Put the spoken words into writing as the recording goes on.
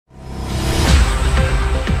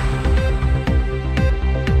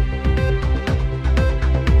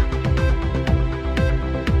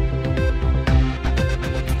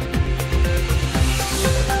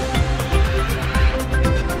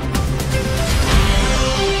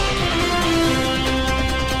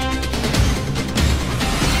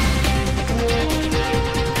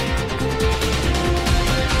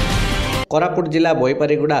कोरापुट जिला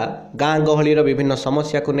बोईपारीगुड़ा गाँ गहलीर विभिन्न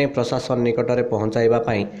समस्या को नहीं प्रशासन निकट में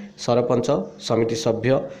पहुँचाइवाई सरपंच समिति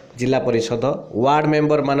सभ्य जिला परिषद वार्ड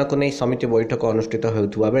मेंबर मानक नहीं समिति बैठक अनुष्ठित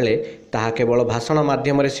होता बेले ताहा केवल भाषण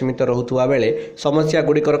माध्यम सीमित रहुवा बेले समस्या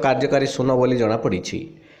गुड़िकर कार्यकारी शून्य बोली जमापड़ी।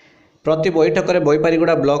 प्रति बैठक में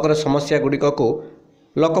बोईपारीगुड़ा ब्लॉकर समस्या गुड़िक को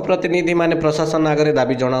लोकप्रतिनिधि माने प्रशासन आगे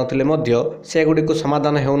दाबी जनाउथिले सेगुड़ी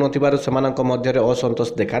समाधान हेउनथिबारु सेमानक मध्यरे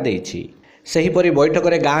असंतोष देखा देइछि। सेहीपरि बैठक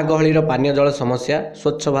में गाँ गहलीर पानीय जल समस्या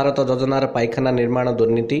स्वच्छ भारत योजनार पायखाना निर्माण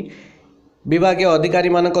दुर्नीति विभागीय अधिकारी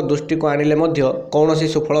मानक दृष्टि को आनिले कौनसी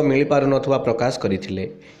सुफल मिल पारुनथुवा प्रकाश करथिले।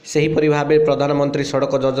 सेहीपरि भाबे प्रधानमंत्री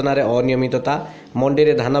सड़क योजनार अनियमितता मंडी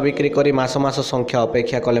में धान बिक्री करी मास मास संख्या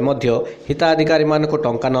अपेक्षा कले हिताधिकारी मानक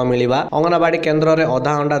टंका न मिलिबा अंगनवाड़ी केन्द्र में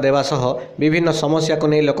अधा अंडा देवा सह विभिन्न समस्या को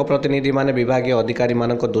नहीं लोकप्रतिनिधि माने विभागीय अधिकारी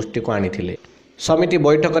मानक दृष्टि को आनिथिले। समिति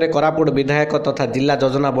बैठक में कोरापुट विधायक तथा जिला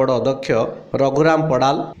योजना बोर्ड अध्यक्ष रघुराम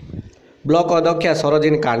पड़ाल ब्लॉक अध्यक्षा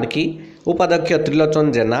सरोजिनी कांडकी उपाध्यक्ष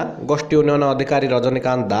त्रिलोचन जेना गोष्ठी उन्नयन अधिकारी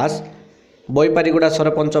रजनीकांत दास बोईपारीगुड़ा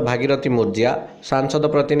सरपंच भागीरथी मुर्जिया सांसद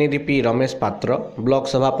प्रतिनिधि पी रमेश पात्र ब्लॉक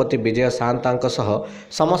सभापति विजय साहंता सह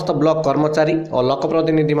समस्त ब्लॉक कर्मचारी और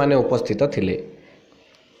लोकप्रतिनिधि माने उपस्थित थिले।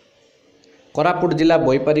 कोरापुट जिला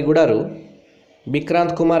बोईपारीगुड़ारू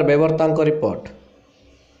विक्रांत कुमार बेवर्तांक रिपोर्ट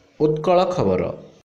उत्कल खबर।